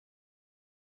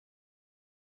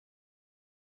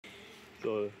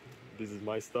So this is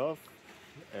my stuff,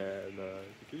 and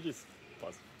can you just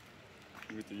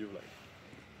give it to you like,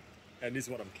 and this is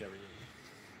what I'm carrying.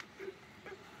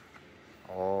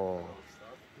 Oh,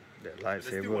 that There's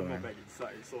still lightsaber, one more man. bag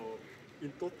inside, so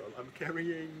in total I'm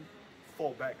carrying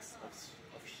 4 bags of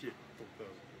shit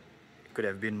total. Could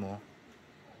have been more.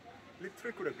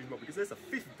 Literally could have been more because there's a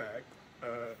 5th bag.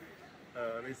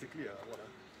 Basically,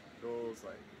 those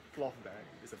like cloth bag.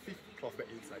 There's a 5th cloth bag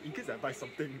inside in case I buy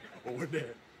something over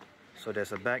there. So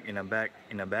there's a bag in a bag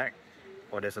in a bag,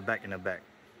 or there's a bag in a bag.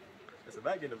 There's a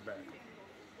bag in a bag.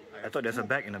 I thought there's a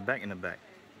bag in a bag in a bag.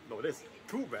 No, there's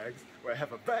 2 bags where I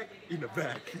have a bag in a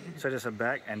bag. So there's a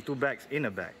bag and 2 bags in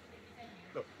a bag.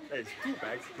 No, there's 2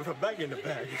 bags with a bag in a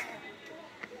bag.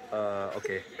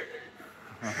 Okay.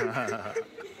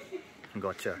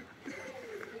 Gotcha.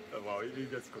 Wow, it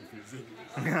gets confusing.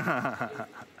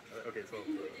 Okay, so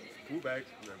 2 bags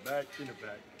in a bag in a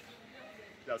bag.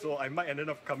 Yeah, so I might end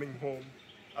up coming home.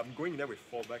 I'm going there with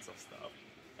 4 bags of stuff,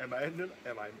 and I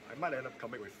might end up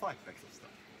coming with 5 bags of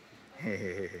stuff.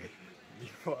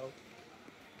 Meanwhile,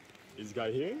 this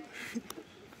guy here.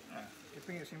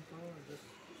 Keeping it simple.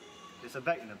 There's a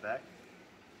bag in a bag.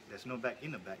 There's no bag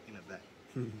in a bag in a bag.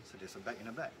 So there's a bag in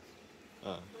a bag.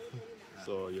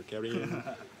 So you're carrying.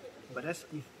 But there's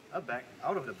a bag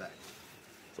out of the bag.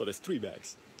 So there's 3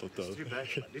 bags total. There's 3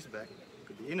 bags, but this bag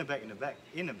could be in a bag in a bag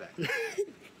in a bag.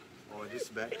 Or this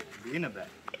bag could be in a bag.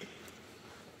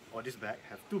 Or this bag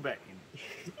have 2 bags in it.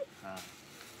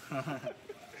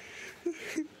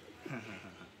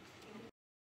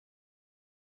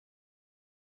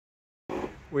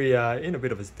 We are in a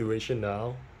bit of a situation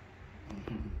now.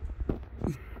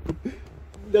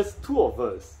 There's 2 of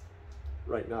us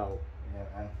right now.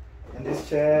 Yeah, and this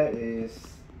chair is,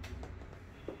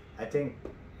 I think,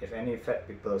 if any fat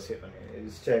people sit on it,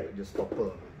 this chair could just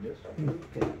topple.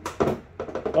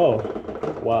 Oh,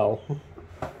 wow.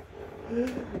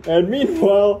 And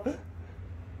meanwhile,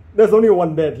 there's only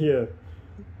 1 bed here.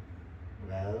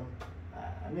 Well,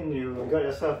 I mean, you got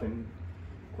yourself in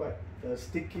quite a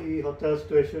sticky hotel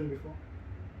situation before.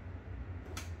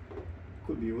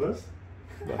 Could be worse.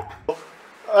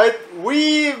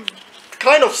 We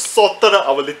kind of sorted out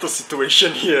our little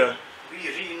situation here. We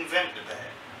reinvent the bed.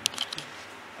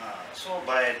 So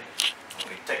by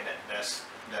we take that desk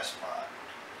part,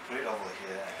 put it over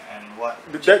here, and what?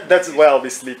 That's where I'll be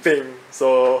sleeping.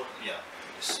 So Yeah.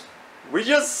 we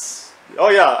just, oh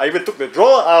yeah, I even took the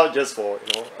drawer out just for,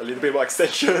 you know, a little bit more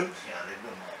extension. Yeah, a little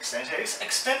bit more extension. It's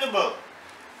extendable.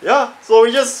 Yeah, so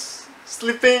we're just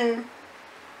sleeping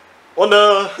on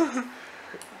the.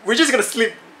 We're just gonna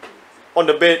sleep on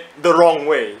the bed the wrong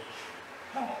way.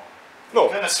 No.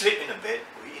 We're gonna sleep in the bed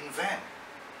we invent.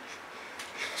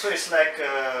 So it's like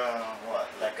what?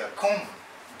 Like a comb.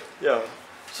 Yeah.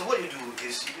 So what you do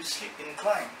is you sleep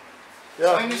inclined. Yeah.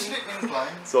 So when you sleep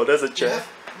inclined, So there's a you chair. have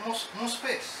more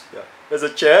space. Yeah. There's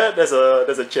a chair. There's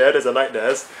a chair. There's a night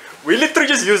desk. We literally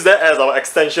just use that as our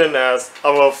extension, as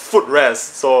our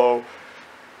footrest. So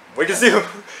we can see.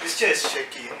 This chair is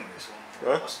shaky anyway. So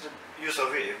Huh? what's the use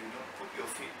of it if you don't put your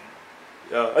feet in?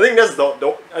 Yeah. I think that's the.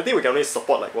 I think we can only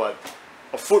support like what,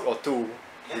 a foot or 2. Yeah.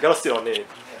 We cannot sit on it. Yeah.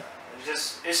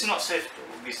 It's not safe to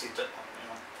be seated on.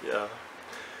 You know?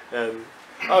 Yeah. And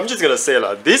I'm just gonna say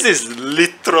this is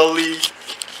literally,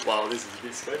 wow, this is a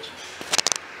bit sketchy.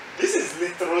 This is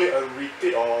literally a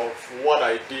repeat of what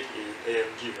I did in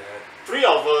AMG, man. 3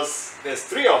 of us, there's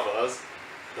 3 of us,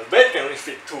 the bed can only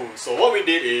fit 2. So what we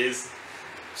did is,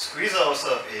 Squeeze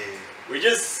ourselves in. we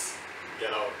just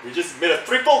made a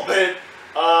triple bed,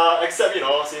 except, you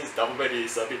know, since double bed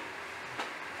is a bit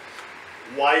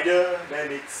wider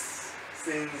than it's,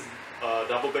 since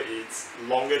double bed is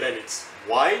longer than it's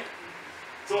wide.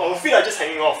 So our feet are just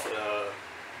hanging off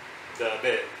the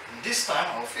bed. This time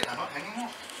our feet are not hanging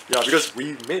off. Yeah, because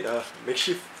we made a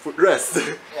makeshift footrest.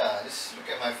 Yeah, just look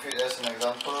at my feet as an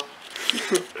example.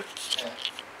 Yeah.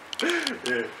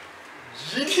 Yeah.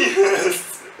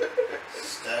 Genius!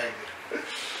 Stagger.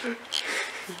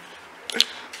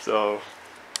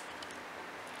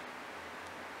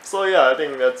 So yeah, I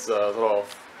think that's sort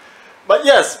of. But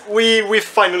yes, we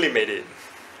finally made it.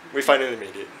 We finally made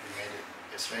it. We made it.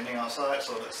 It's raining outside,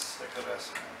 so let's take the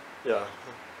rest. Yeah.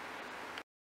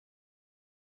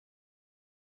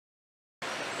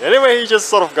 Anyway, he just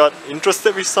sort of got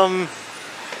interested with some.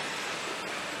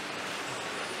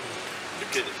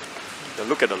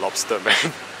 Look at the lobster,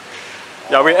 man.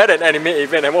 Yeah, we're at an anime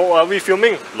event, and what are we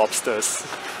filming? Lobsters.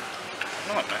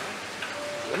 Not, man.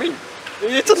 I mean,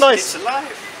 it's a nice. It's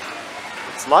alive.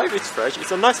 It's live, it's fresh,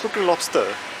 it's a nice looking lobster.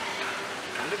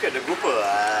 And look at the grouper.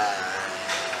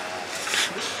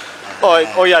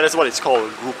 Oh yeah, that's what it's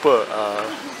called, grouper.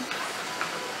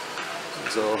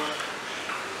 So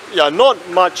yeah, not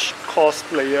much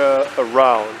cosplayer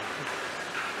around,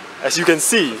 as you can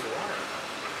see.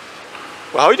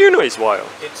 Well, how do you know it's wild?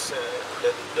 It's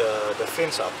the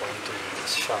fins are pointy.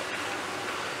 It's sharp.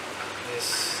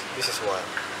 This is wild.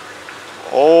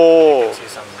 Oh. You can see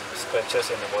some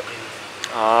scratches in the body.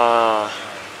 Ah.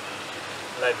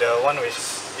 Like the one which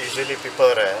usually people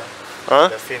wear. Huh?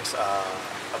 The fins are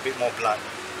a bit more blunt.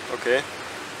 Okay.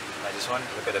 Like this one,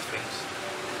 look at the fins.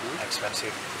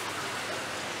 Expensive.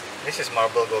 This is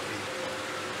marble gobi.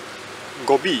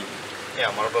 Gobi.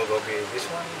 Yeah, marble gobi. This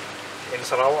one in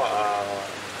Sarawak,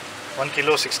 1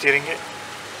 kilo 60 ringgit.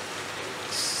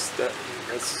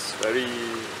 That's very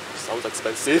sounds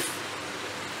expensive.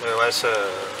 Otherwise,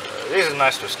 this is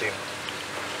nice to steam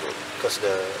because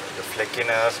the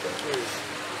flakiness,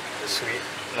 the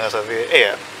sweetness of it. Hey,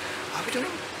 are we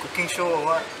doing cooking show or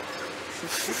what?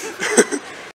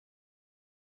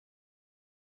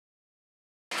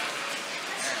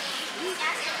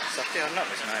 Satay anak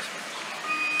is nice.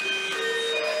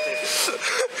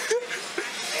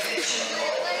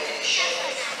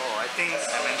 Oh, I think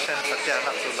I mentioned satay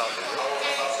anak too loud.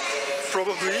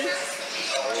 Probably.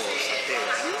 Oh, satay.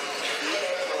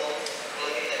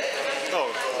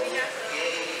 Oh.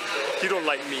 You don't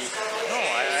like me. No,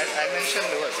 I mentioned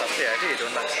the word satay. I think you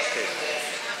don't like satay.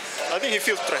 I think he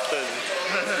feels threatened.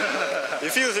 He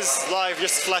feels his life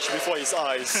just flash before his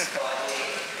eyes.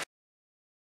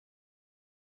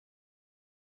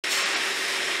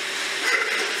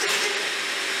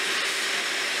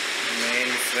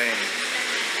 Mainframe.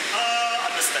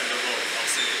 Understandable, I'll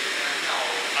say.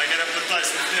 I can empathize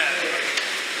with that.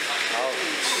 Oh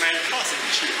man, cars are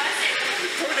cheap.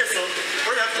 Probably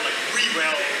have to like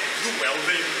do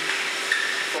welding.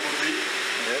 Probably.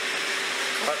 Yep.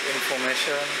 Card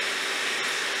information.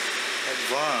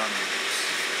 Advanced.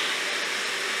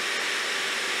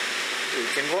 You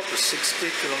can go up to 60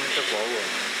 km/h.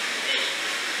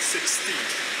 60.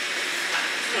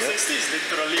 Yep. 60 is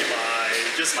literally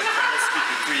just my travel speed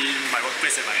between my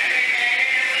workplace and my home.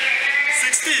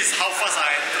 60 is how fast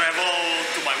I travel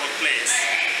to my workplace.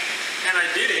 And I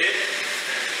did it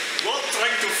while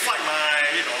trying to fight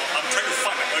I'm trying to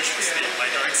fight my urge to sleep by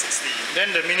driving 60.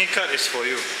 Then the mini card is for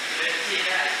you.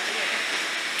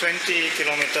 20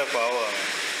 km/h.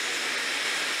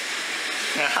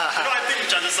 I think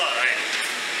chances are,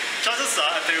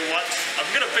 I tell you what, I'm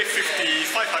gonna pay 500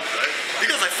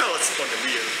 because I fell asleep on the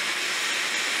wheel.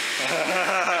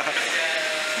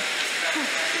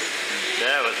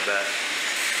 That was bad.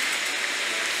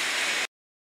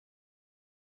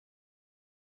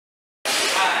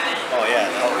 Oh yeah,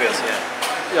 Hot Wheels, yeah.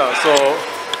 Yeah, so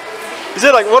is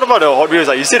it like, what about the Hot Wheels?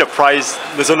 Like you say the price,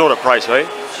 they don't know the price, right?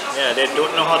 Yeah, they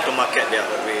don't know how to market their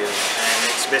Hot Wheels.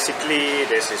 And it's basically,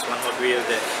 there's this one Hot Wheel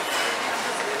that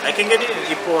I can get it in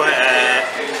Ipoh at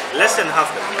less than half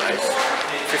the price,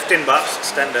 15 bucks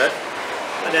standard,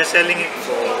 but they're selling it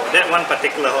for that one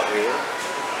particular Hot Wheel,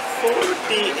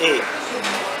 48.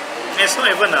 It's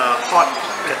not even a hot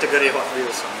category Hot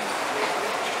Wheels.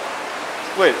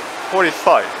 Wait,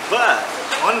 45. But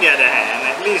on the other hand,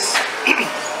 at least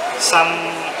some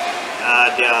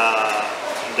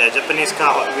their Japanese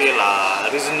car Hot Wheel are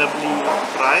reasonably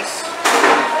priced.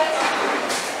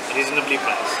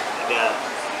 They are.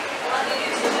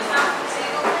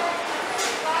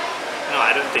 No,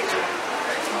 I don't think so.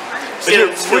 Still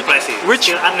pricey.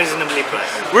 Still unreasonably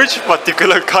priced. Which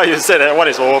particular car you said that one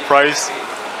is overpriced?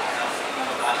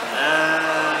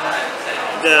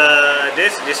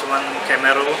 There's this one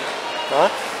Camaro. Huh?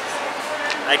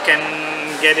 I can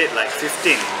get it like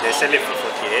 15. They sell it for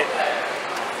 48.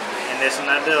 And there's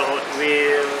another Hot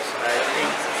Wheels, I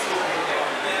think.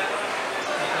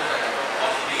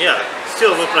 Yeah,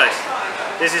 still overpriced.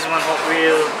 This is one Hot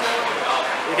Wheel.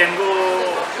 You can go,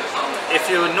 if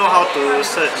you know how to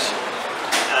search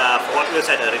for Hot Wheels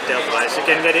at a retail price, you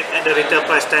can get it at the retail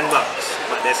price 10 bucks.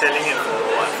 But they're selling it for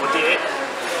what, 48?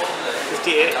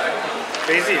 58?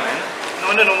 Crazy, man. No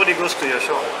wonder nobody goes to your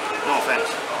shop. No offense.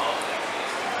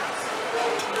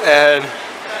 And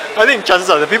I think chances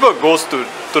are the people who goes to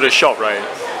the shop, right?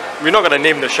 We're not gonna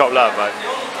name the shop lah, but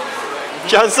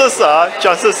chances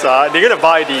are they're gonna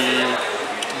buy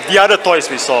the other toys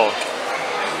we saw.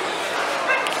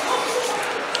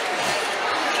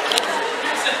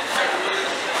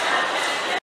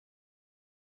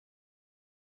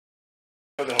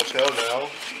 The hotel now.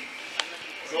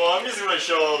 So I'm just gonna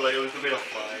show like a little bit of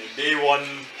my day one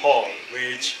haul,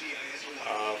 which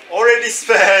already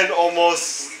spent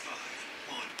almost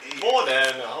more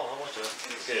than how much?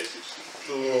 Okay,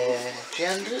 so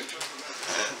 300.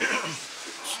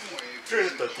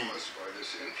 330.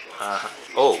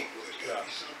 Oh. Yeah.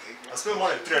 I spent more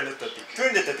than 330.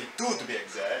 332 to be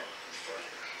exact.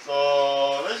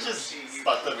 So let's just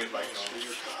start with like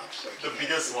the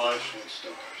biggest one.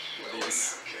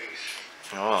 This.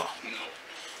 Oh.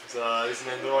 It's an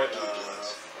android.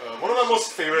 One of my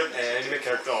most favorite anime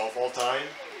character of all time.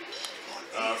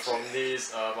 From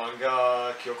this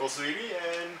manga Kyoko Suiri,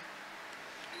 and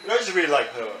I just really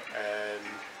like her, and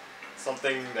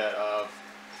something that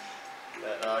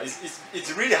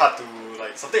it's really hard to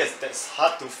like something that's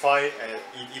hard to find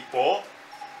in Ippo,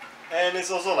 and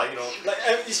it's also like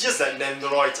it's just that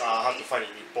androids are hard to find in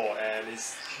Ippo, and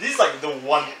this is like the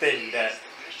one thing that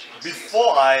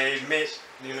before I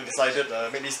decided to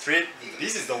make this trade,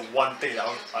 this is the one thing that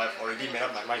I've already made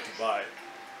up my mind to buy.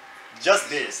 Just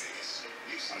this.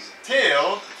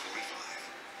 Until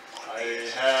I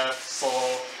have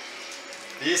saw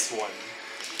this one.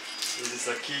 This is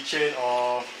a keychain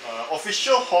of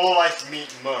official Hololive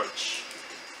Meet merch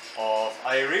of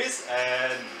Iris,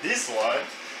 and this one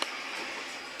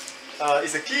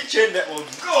is a keychain that will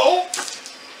go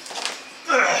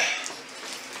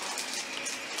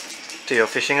to your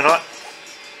fishing rod?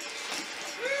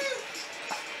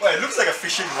 Well, it looks like a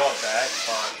fishing rod bag,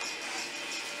 but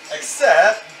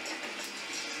except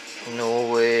no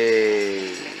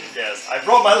way. yes, I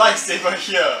brought my lightsaber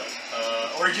here.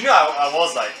 Originally, I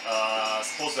was like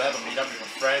supposed to have a meetup with a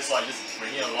friend, so I just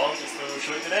bring it along just to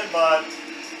show it to them, but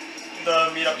the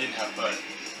meetup didn't happen.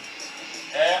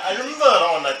 And I remember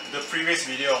on like the previous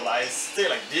video, I said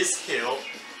like this hilt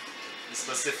is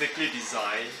specifically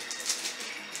designed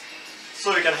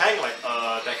so you can hang like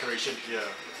a decoration here.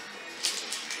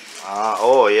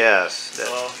 Oh yes.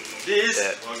 So this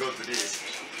will go to this.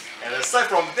 And aside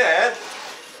from that,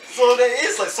 so there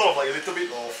is like sort of like a little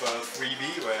bit of a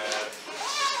freebie where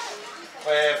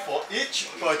for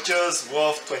each purchase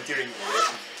worth 20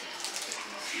 ringgit,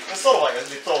 there's sort of like a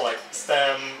little like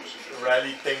stamp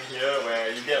rally thing here where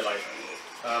you get like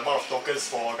amount of tokens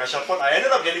for Gashapon. I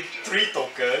ended up getting 3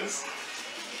 tokens,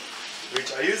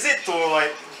 which I use it to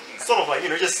like sort of like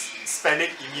just spend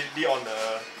it immediately on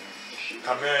the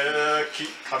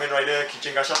Kamen Rider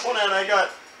Keychain Gashapon, and I got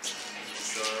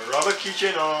the rubber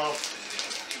keychain of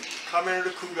Kamen Rider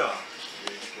Kuga,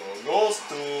 which goes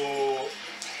to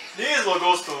I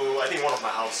think one of my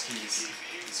house keys.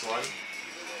 This one.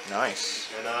 Nice.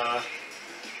 And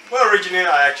well, originally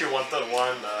I actually wanted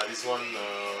one. This one,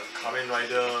 Kamen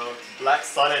Rider Black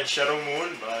Sun and Shadow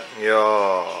Moon, but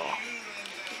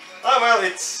well,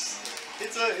 it's a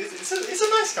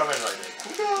nice Kamen Rider.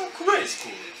 Kuga is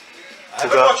cool. I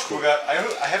haven't watched Kuga. I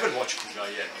haven't watched Kuga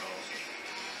yet.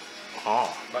 Oh.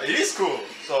 But it is cool.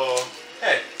 So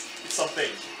hey, it's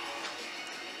something.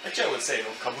 Actually, I would say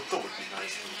Kabuto would be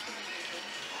nice too.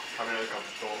 Kamen Rider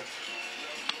Kabuto.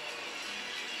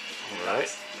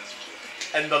 Alright.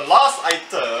 And the last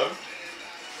item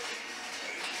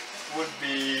would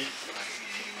be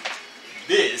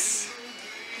this.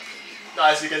 Now,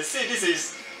 as you can see, this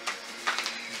is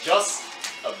just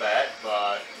a bag,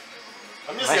 but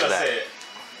I'm just gonna say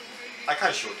I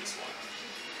can't show this one.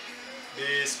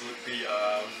 This would be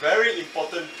a very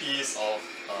important piece of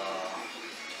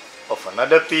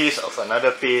another piece of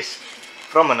another piece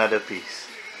from another piece.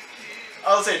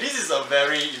 I would say this is a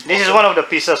very important, this is one of the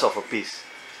pieces of a piece.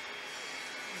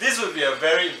 This would be a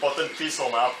very important piece for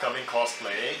my upcoming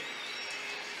cosplay,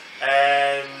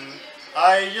 and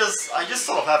I just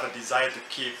sort of have a desire to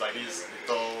keep like this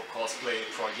little cosplay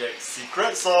project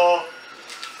secret. So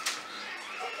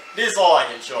this is all I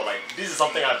can show. Like, this is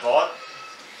something I bought.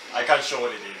 I can't show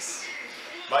what it is,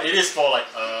 but it is for like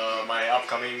my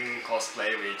upcoming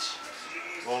cosplay, which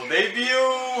will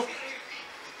debut.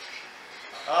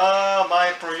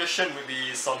 My projection will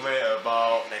be somewhere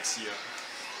about next year.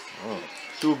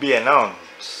 To be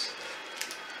announced.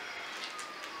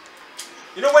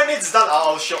 You know, when it's done,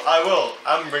 I'll show.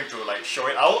 I'm going to like show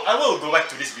it. I will go back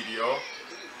to this video,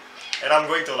 and I'm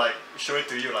going to like show it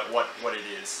to you like what it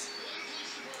is.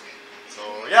 So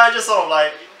yeah, I just sort of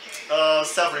like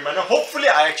self-reminder. Hopefully,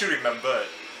 I actually remembered.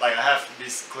 Like I have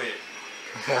this clip,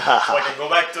 so I can go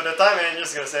back to the time and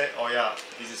just gonna say, oh yeah,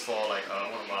 this is for like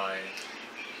one of my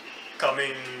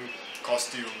coming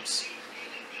costumes.